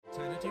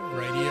Alternative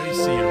Radio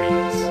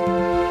Series.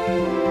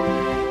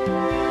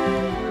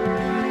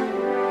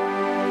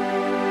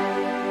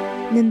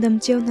 Nandam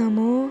Chiao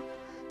Namo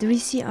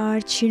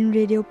 3CR Chin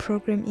Radio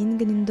Program in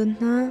Ganindon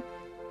na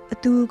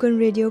Atu kan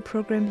radio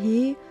program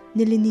hi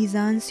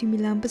Nilinizan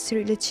Similam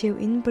Pasir La Cheu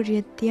in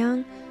Pariat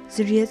Tiang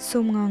Zuriat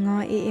Som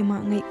Nga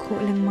Ema Ngai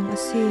Kho Langmang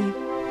Ase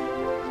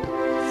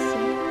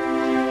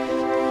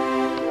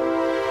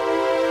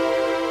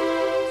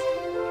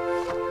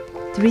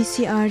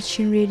 3CR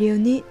Chin Radio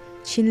ni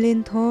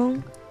Chinlen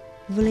Thong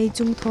Vlei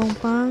Chung Thong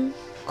Pang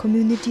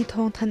Community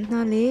Thong Than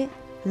na le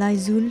Lai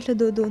Zun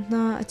Lado Do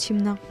na Achim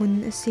Nak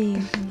Mun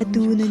Ase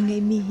Atu Nan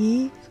Ngai Mi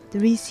hi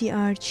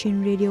 3CR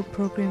Chin Radio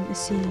Program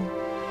Ase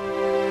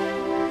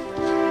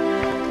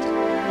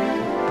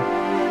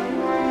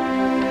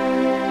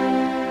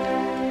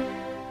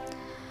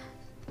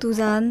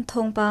Tuzan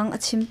thongpang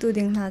achim tu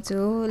ding na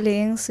chu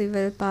leng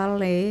sivel par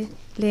le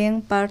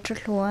leng par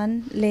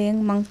thluan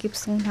leng mangkip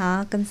sung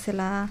na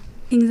kansela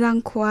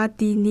Ingjang khwa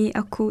ti ni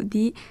akhu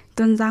di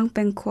tonjang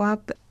peng khwa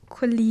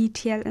kholi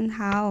thial an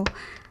hau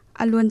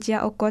alon chia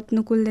okot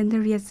nukul len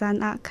ria chan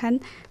a khan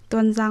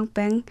tonjang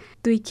peng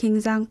tui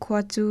khingjang khwa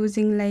chu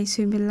jinglai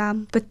suimilam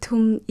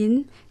pathum in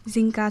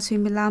jingka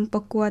suimilam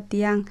pakwa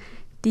tiang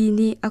ti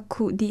ni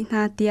akhu di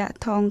na tia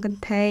thong kan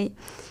thai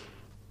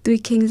tui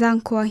khingjang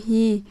khwa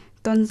hi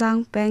tonjang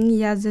peng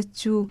ya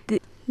zachu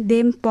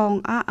dem pong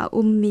a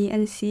ummi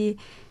an si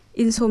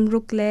in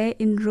somruk le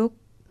in ruk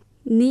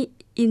ni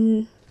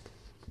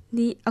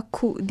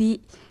akhu di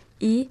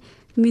I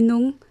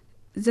minung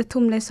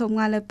zathum le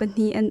somnga le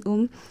pani an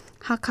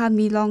hakha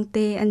mi long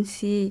te an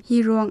si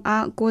hi rong a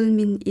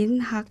golmin in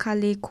hakha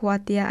le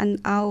khwatia an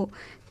au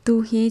tu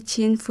hi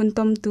chin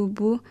funtom tu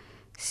bu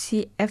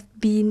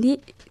CFB ni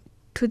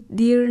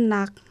thudir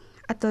nak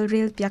atol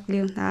rel piak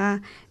lew na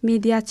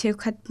media cheu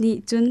khat ni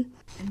chun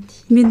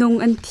minung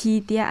an thi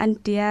tia an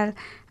tial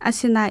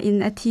asina in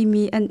athi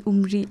mi an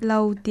umri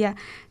lau tia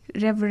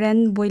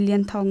Reverend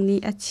Boylian Thong ni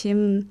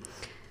achim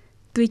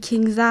tui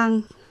khingjang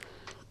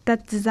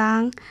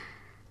tatzang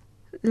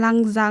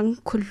langjang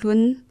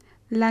khulun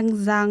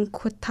langjang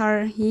khuthar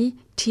hi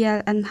thial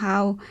an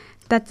hau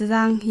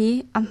tatzang hi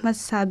ahmad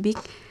sabik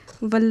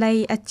walai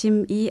achim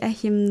I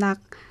ahim nak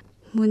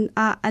mun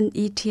a an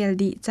I thial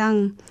di chang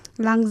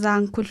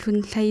langjang khulun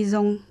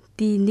thaizong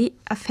ti ni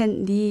afen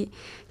di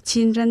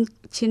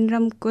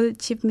chinram kul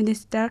chief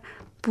minister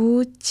pu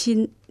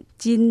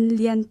chin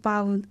lian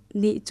pau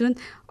ni chun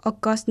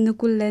August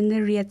nukul len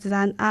riat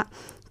zan a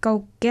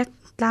kaukek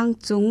tlang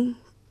chung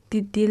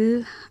tidil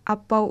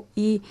apau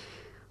I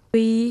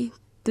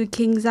tu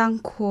khingjang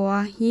khwa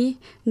hi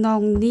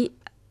nong ni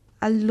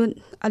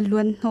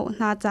alun no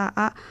na cha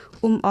a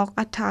ok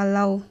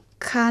athalau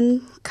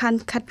khan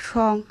khat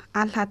rong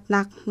a hlat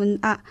nak mun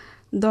a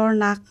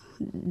dornak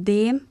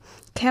dem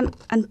khem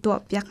an to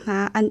pyak na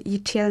an I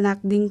thial nak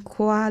ding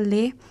khwa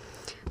le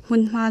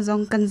mun ma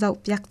jong kan zau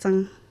pyak chang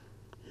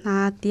na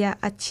tia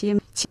achim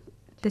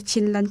the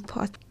chinlan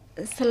phot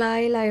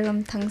salai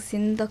lairam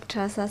thangsin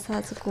Dr. Sasa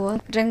chuko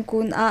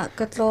rengkun a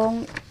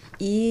katlong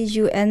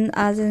UN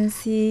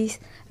agency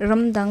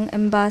ramdang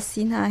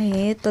embassy na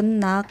he ton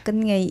nak kan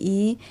ngai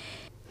I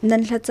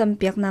nan hla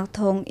champiak nak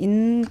thong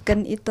in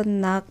kan I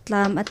ton nak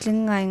tlam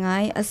atling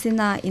ngai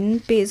asina in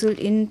pezul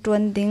in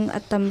twanding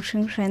atam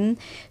hring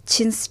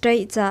chin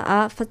straight cha a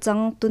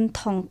fachang tun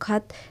thong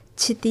khat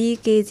chiti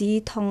kg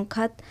thong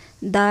khat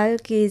dal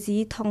kg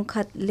thong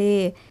khat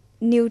le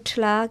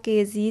Neutral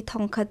kg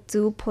thong khat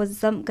chu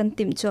phozam kan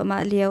tim cho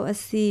ma liao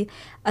asi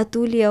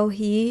atu liao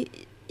hi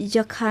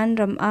yakhan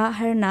ram a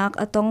harnak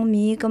atong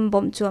mi kam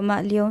bom cho ma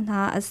liao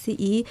na asi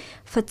I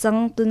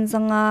fachang tun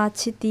zanga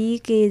chiti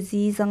kg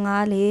zanga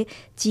le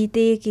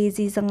chite kg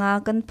zanga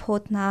kan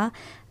phot na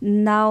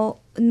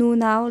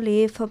now le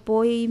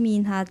fapoi mi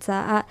na cha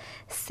a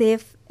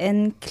safe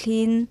and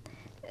clean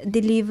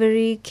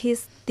delivery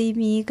kits ti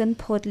mi kan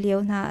phot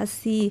liao na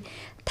asi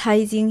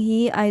Thaijing hi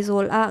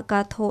aizol a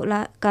ka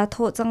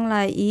tho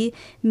changlai I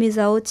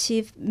Mizo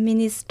Chief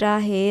Minister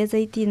he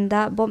zaitin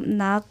da bom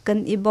na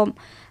kan I bom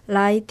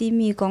lai ti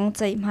mi kong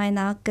chai mai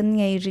na kan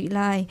ngei ri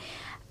lai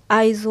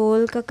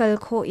aizol ka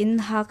kalkho in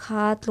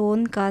hakha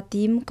tlon ka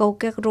tim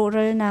kokek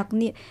roral nak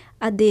ni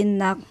aden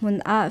nak mun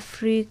a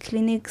free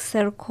clinic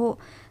serkho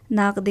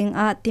nak ding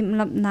a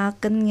timlap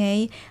nak kan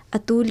ngei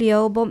atu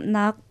liao bom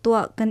nak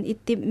tua kan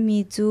itip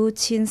mi chu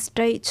chin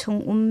strai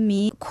chung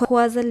mi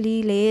khwaza li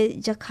le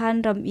jakhan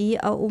ram I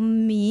a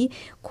mi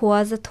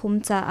khwaza thum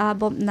cha a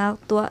bom nak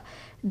tua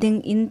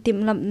ding in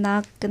timlap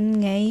nak kan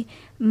ngei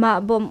ma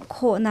bom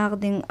kho nak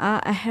ding a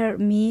her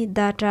mi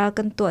data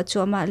kan tua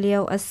chu ma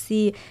liao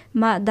asi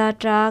ma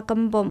data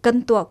kam bom kan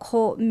tua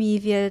kho mi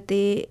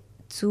velte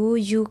chu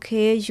UK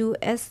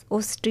US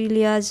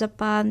Australia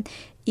Japan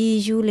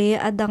EU le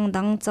adang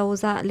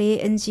chawza le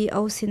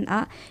NGO sin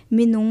a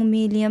minung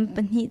million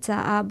panhi cha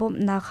a bom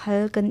nak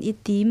hal kan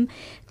itim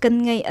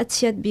kan ngai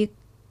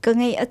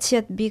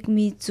achiat bik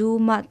mi chu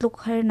ma tluk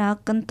harna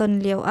kan ton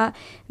leo a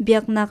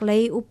biak nak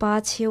lei upa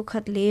cheu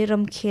khat le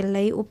ram khel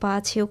lei upa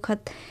cheu khat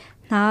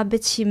na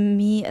bechim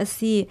mi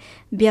asi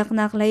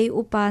biaknak lei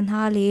upan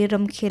ha le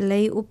ramkhel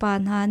lei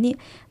upan ha ni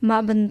ma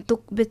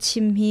bantuk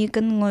bechim hi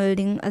kan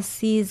ngolding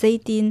asi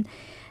zaitin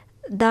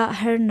da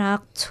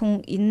hernak chung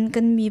in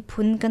kan mi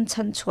phun kan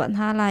chan chuan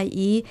ha lai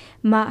I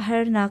ma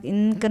hernak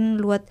in kan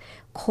luat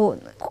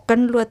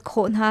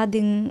khon ha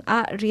ding a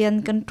rian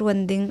kan tuan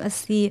ding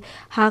asi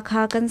ha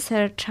kha kan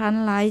ser than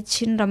lai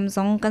chin ram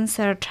zong kan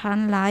ser than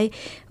lai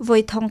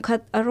voi thong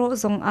khat aro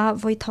zong a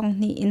voi thong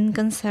ni in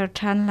kan ser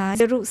than lai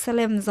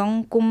Jerusalem zong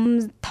kum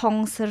thong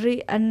sari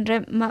an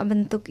rem ma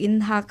bantuk in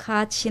ha kha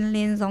chin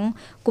len zong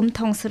kum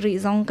thong sari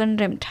zong kan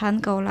rem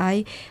than kau lai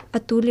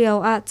atuliao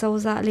a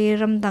chawza le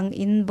ram dang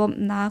in bom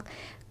nak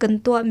kan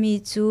to mi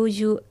chu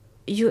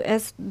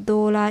US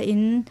dollar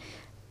in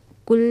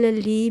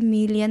kulli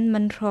million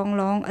man rong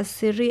long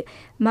asiri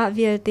ma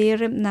vialte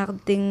rem nak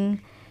ding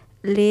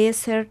le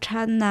ser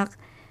than nak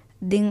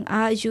ding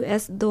a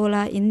US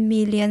dollar in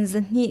million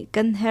zani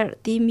kan her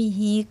ti mi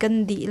hi kan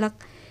di lak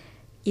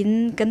in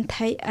kan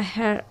thai a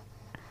her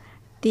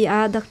ti a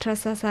Dr.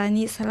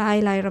 Sasani salai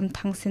lai ram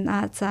thangsin a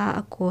cha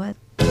akwat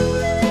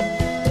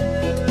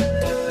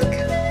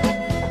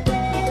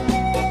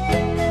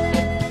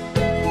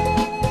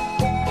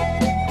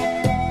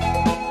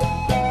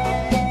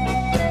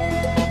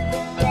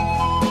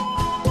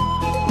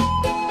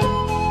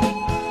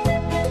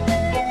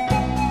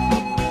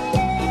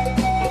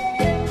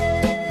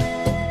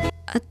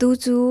atu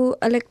chu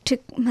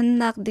electric man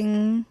nak ding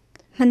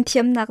man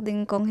thiam nak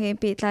ding kong he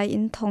pe lai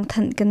in thong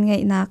than kan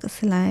ngai nak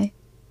aslai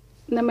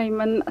na mai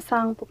man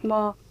asang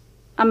pukmo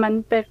aman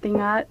pek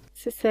dinga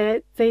se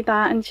zeida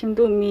an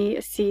chimdu mi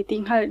si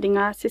ting hal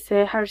dinga se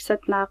har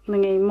sat nak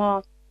ngai mo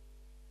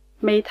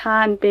mai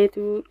than pe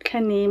tu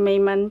khani mai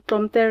man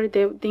tomter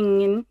de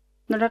dingin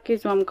naraki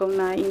zom ko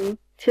na in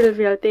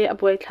thilvial te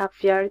aboi thak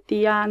viar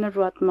tia na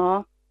ruat mo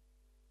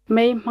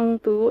mai mang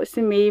tu si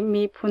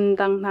mi phun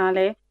dang na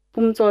le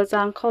pumchol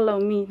jang kholo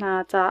mi na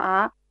cha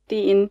a ti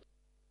in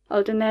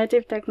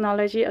Alternative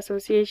Technology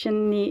Association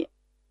ni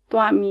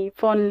twa mi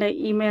phone le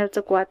email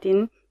chakwatin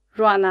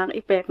ruanak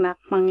ipek nak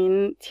mangin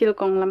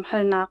thilkong lam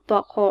halnak to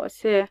kho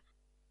se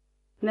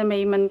na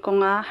mei man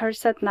konga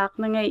harsat nak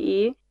na ngai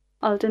I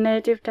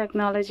Alternative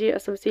Technology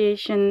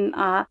Association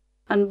a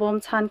anbom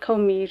chan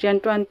khomi rian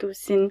twan tu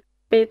sin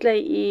petlai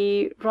I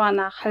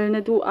ruanak halna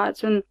du a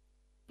chun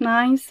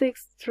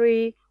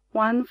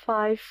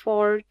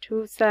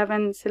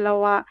 9631542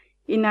 silawa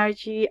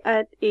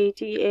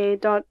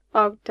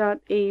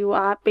energy@ata.org.au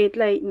a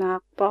petlai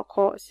nak pa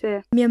kho se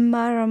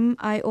Myanmaram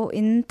IO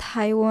in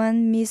Taiwan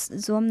Miss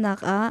Zom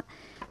nak a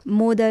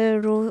model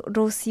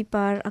Rosi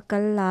par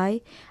akal lai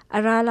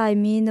ara lai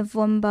mi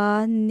November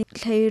ni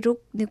thlairuk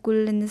nikul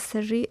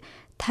nisari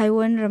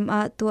Taiwan ram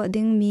a to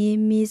ding mi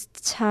Miss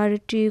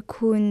Charity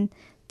Khun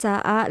cha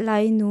a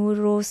lai nu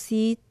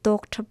Rosi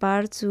tok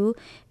thapar chu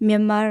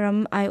Myanmaram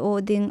IO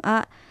ding a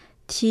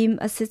team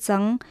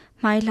asichang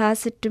maila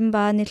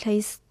September ni thlai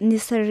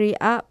nisari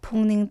a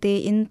phungning te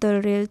in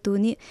torel tu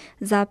ni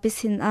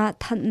zapisin a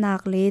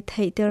thatnak le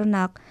thaiter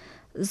nak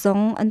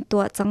zong an to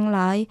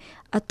changlai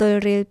a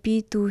torel pi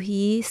tu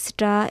hi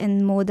Star and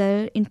Model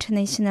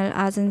International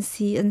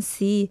Agency and C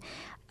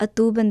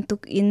atu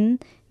bantuk in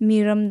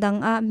miram dang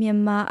a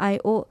Myanmar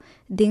IO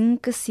ding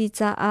ka si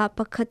cha a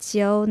pakhat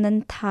chiao nan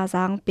tha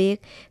jang pek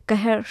ka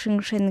her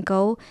hring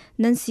ko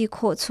nan si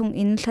kho chung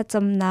in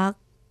thlachamnak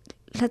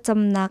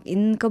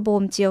in ka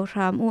bom chiao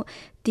ram u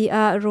ti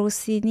a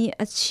Rosi ni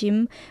achim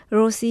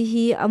Rosi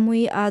hi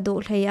amui a do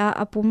hlaya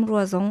apum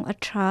ro zong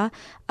atha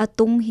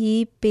atung hi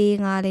pe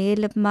nga le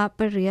lepma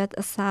pariat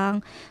asang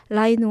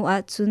lainu a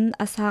chun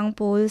asang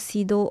pol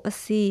sido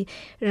asi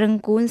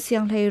rangkun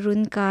siang hlai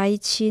run kai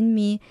chin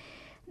mi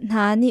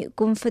nani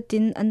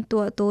kumfatin an to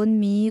ton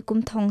mi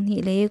kumthong ni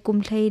le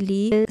kumthlai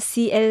li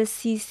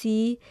CLCC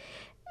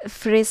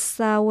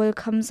Fresa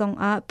welcome zong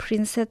a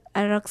Princess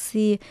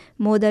Araxi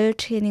model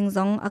training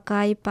zong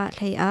akai pa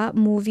thlai a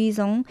movie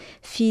zong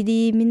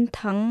fidi min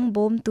thang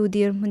bom tu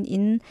dir mun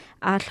in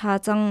a thla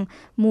chang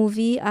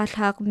movie a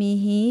thlak mi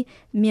hi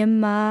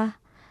Myanmar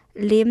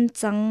lem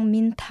chang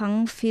min thang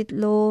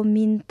fitlo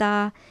minta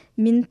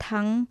min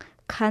thang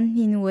khan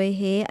hin we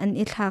he an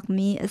I thlak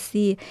mi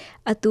asi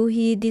atu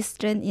hi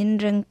distrend in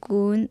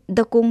Rangkun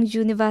Dakung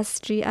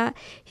University a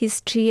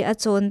history a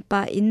chon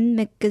pa in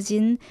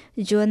magazine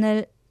journal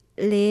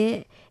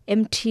le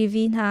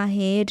MTV na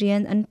he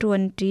rian an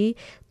 20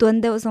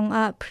 tuandeu zong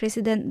a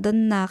president don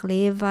nak le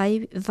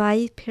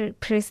vice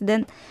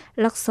president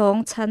laksong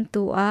chan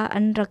tu a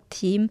an rak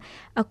thim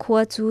a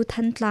khwa chu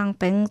than tlang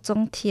peng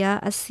chong thia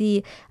asi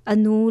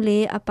anu le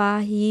apa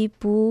hi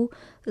pu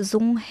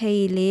zung hei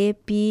le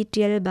pi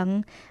tial bang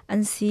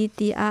an si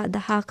ti a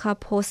daha kha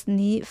post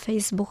ni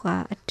Facebook a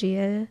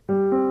atial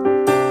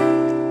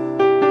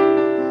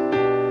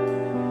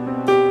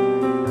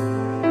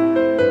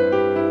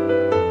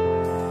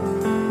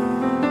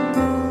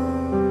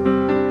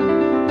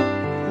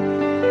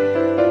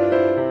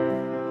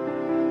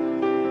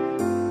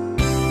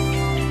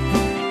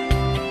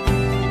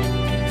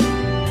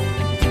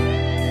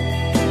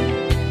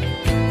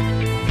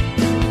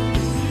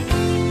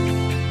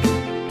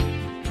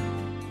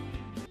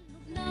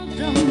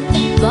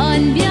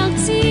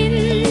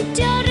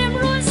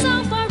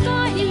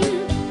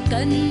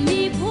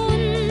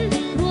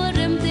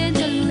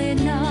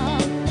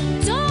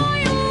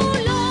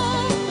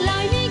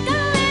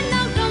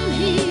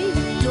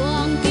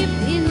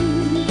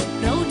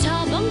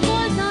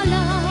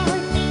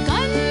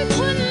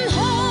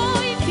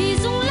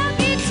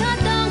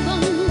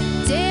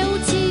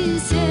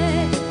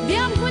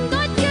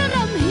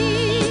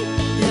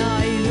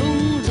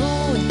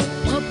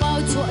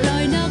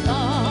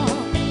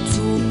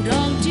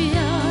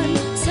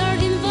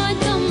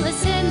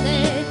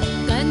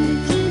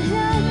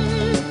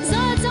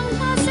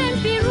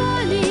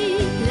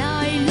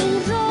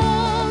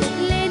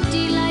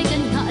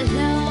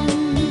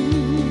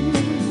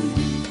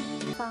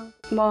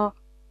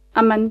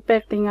aman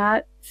pek tinga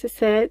si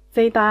se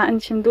zeida an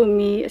chindu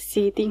mi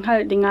si tinghal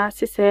dinga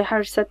si se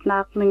harsat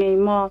nak nangei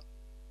mo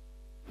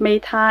mei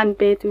than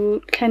pe tu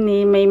khani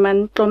meiman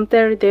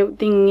tomter deu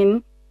dingin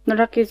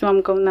noraki zom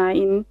kauna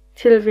in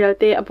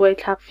thilvialte aboi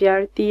thak viar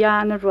tia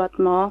na ruat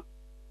mo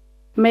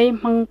mei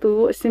mang tu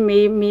si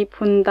mei mi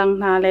phundang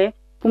na le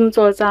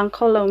pumchol jang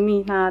kholo mi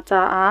na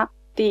cha a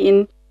ti in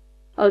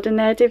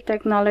Alternative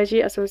Technology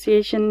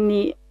Association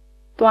ni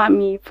twa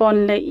mi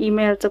phone le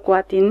email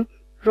chakwatin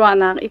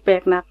ruanak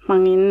ipek nak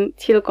mangin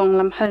thilkong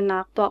lam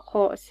halnak to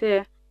kho se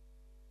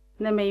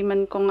na mei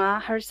man konga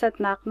harsat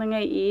nak na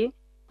ngai I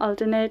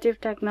Alternative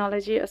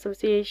Technology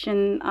Association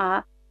a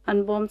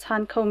anbom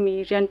chan khomi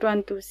rian twan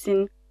tu sin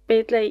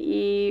petlai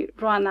I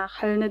ruanak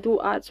halna du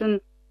a chun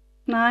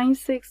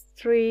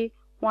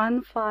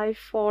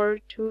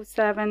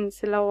 963154227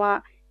 silawa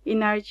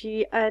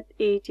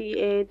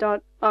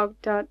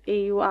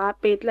energy@ata.org.au a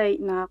petlai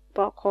nak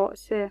to kho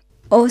se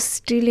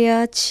Australia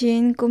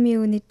Chin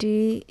Community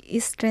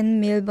Eastern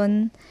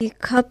Melbourne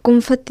khap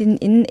kumfatin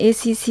in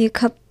ACC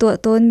khap to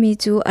ton mi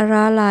chu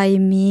ara lai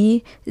mi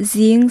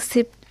jing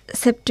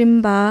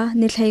September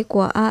ni thlai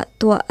kwa a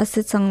to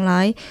ase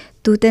changlai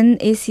tuten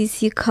ACC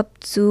khap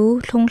chu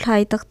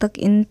thlonglai tak tak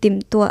in tim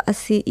to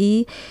ase I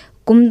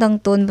kumdang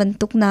ton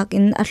bantuk nak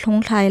in a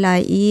thlonglai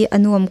lai I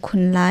anuam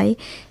khun lai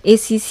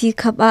ACC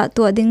khap a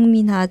to ding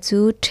mi na chu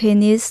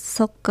tennis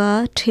soccer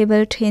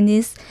table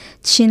tennis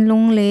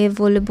chinlung le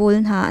volleyball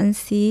na an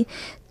si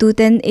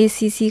tuten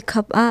ACC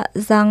khap a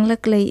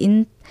zanglak lei in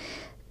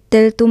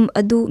teltum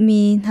adu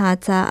mi na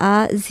cha a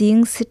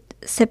jing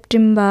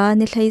September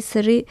ni thlai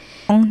sari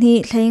ongni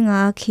thlai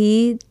nga khi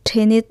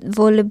tennis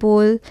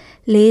volleyball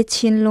le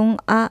chinlung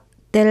a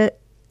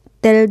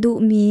teldu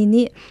mi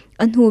ni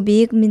anhu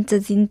bik min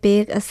chajin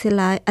pek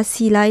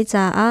asilai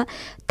cha a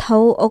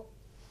thau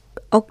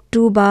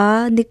October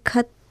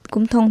nikhat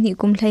kumthong ni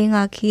kumthlai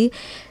nga khi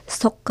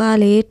soccer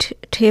le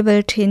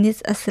table tennis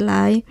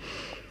asilai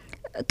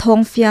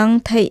thongfiang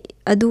thai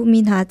adu mi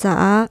na cha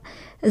a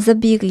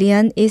zabik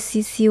lian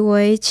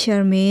ACCY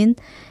chairman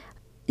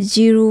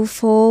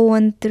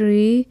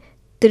 0413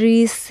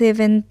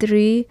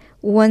 373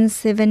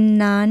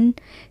 179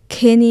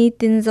 Kenny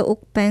Tinza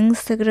Ukpeng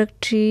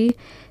secretary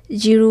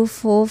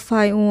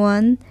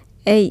 0451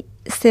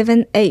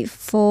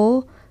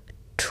 8784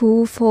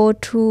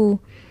 242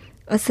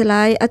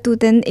 asalai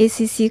atuten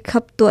ACC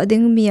khap to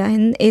ding mia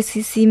hin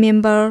ACC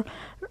member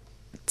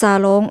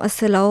chalong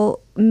asalo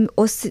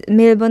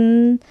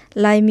Melbourne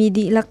lai mi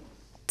di lak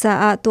cha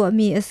a to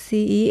mi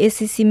asi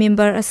ACC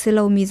member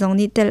asalo mi jong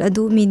ni tel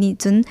adu mi ni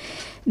chun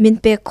min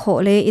pe kho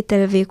le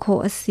itel ve kho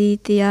asi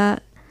tia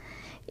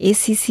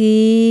ACC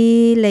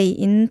lei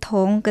in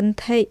thong kan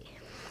thai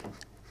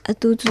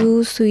atu chu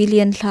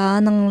suilian thla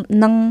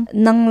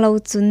nang lo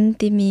chun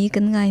ti mi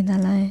kan ngai na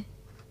lai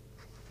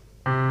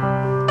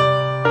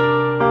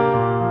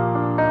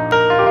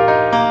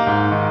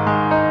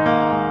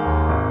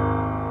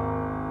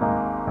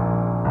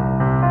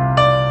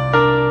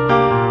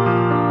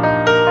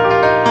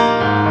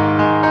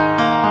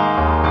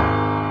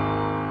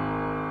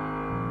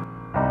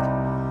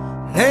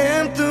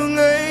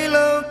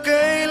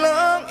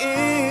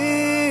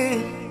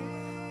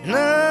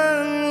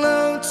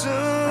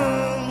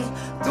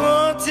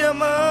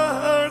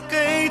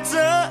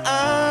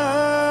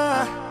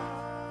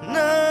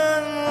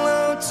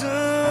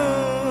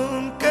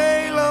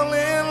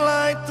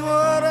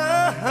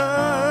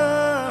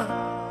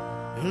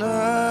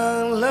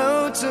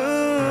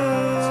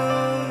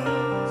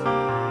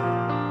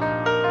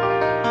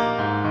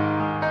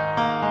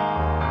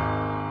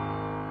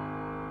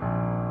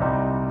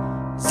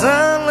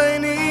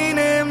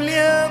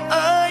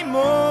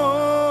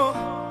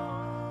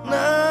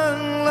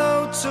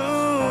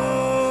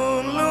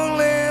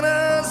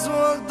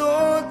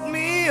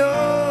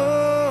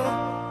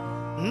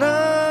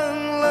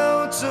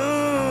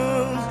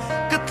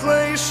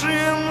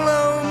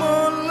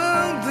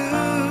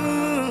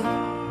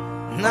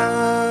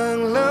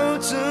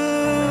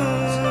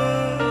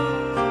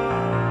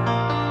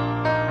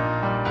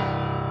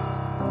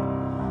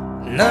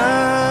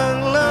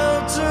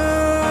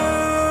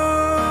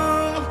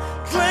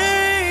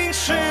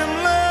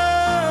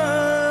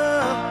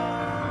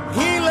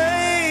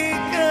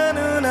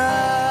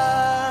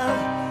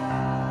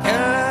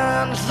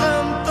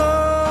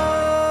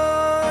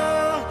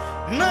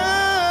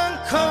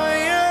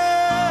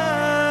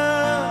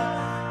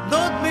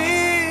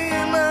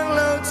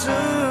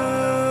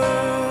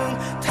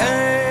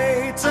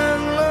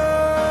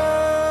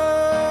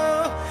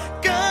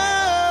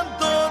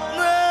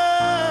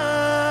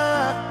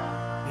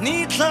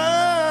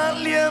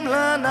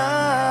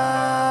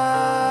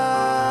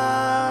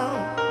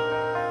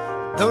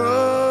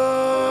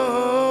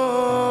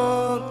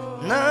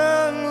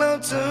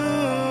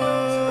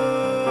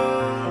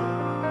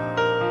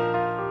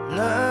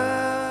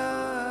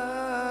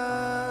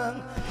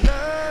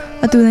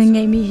Atuna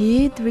ngai mi hi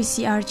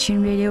 3CR Chin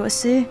Radio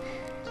ase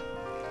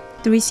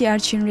 3CR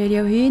Chin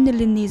Radio hi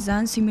nilin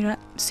nizan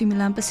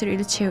similam pasir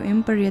il cheu im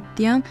pariat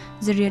tiang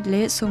zariat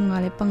le somnga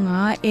le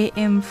panga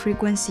AM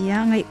frequency ya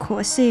ngai kho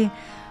ase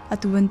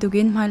atuban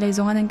tugin mai lai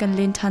zonga nan kan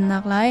len than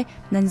nak lai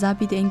nanza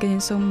pi te kan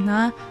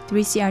somna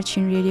 3CR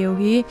Chin Radio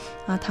hi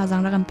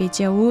thajang ra kan pe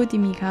cheu ti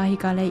mi kha hi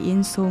ka lai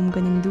in som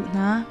ganin du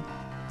na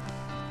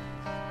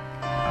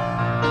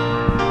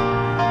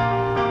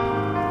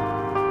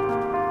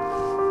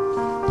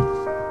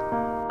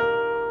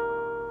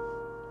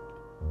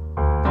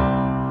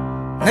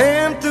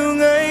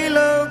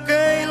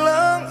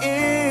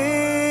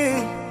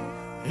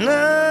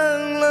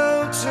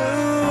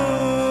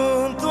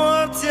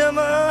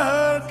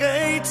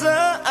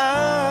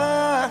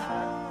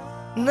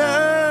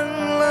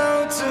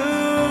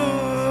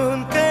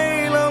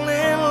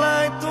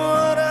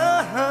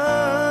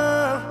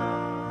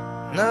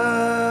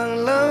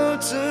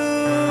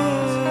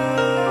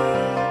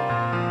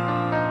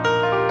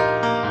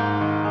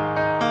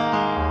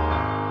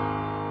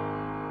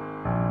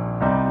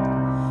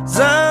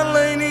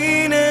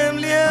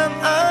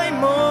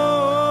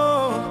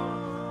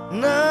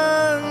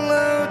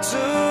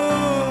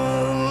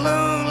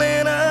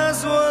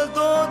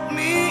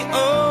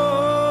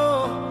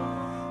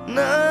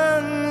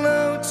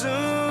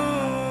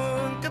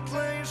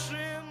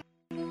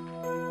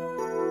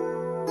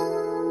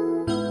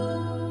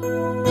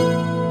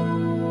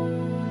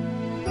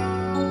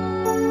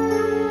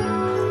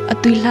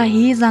tuila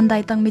hi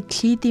zandai tang mi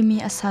thli ti mi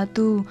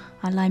asatu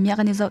alai mi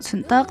kan zau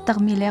chun tak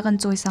mi le kan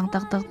choi sang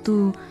tak tu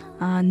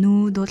nu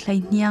do thlai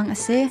niang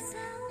ase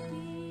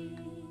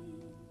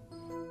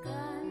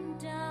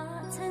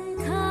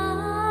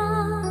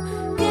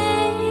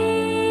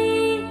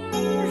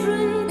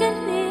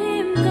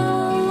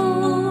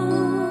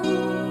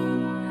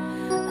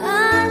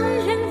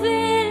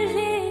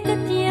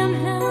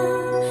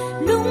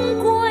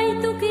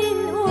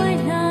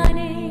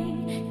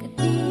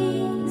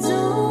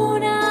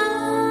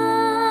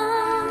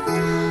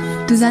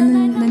tuzan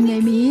nan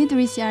ngai mi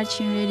 3CR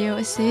Chin Radio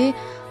ase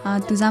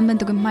tuzam ban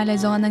to mai lai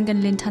zong nan kan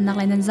len than nak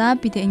lai nan za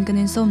pi te in kan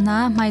som na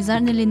mai zar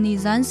ne len ni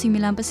zan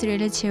similam pasire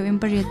le cheu em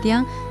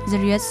pariatiang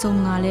zariat som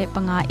nga le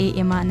panga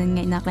am nan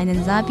ngai nak lai nan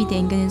za pi te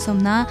in kan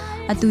som na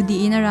atu di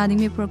in a rading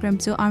mi program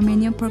chu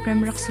Armenian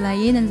program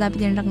rakslai nan za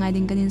pi den rak ngai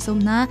din kan som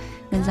na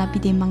nan za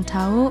pi te mang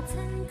thau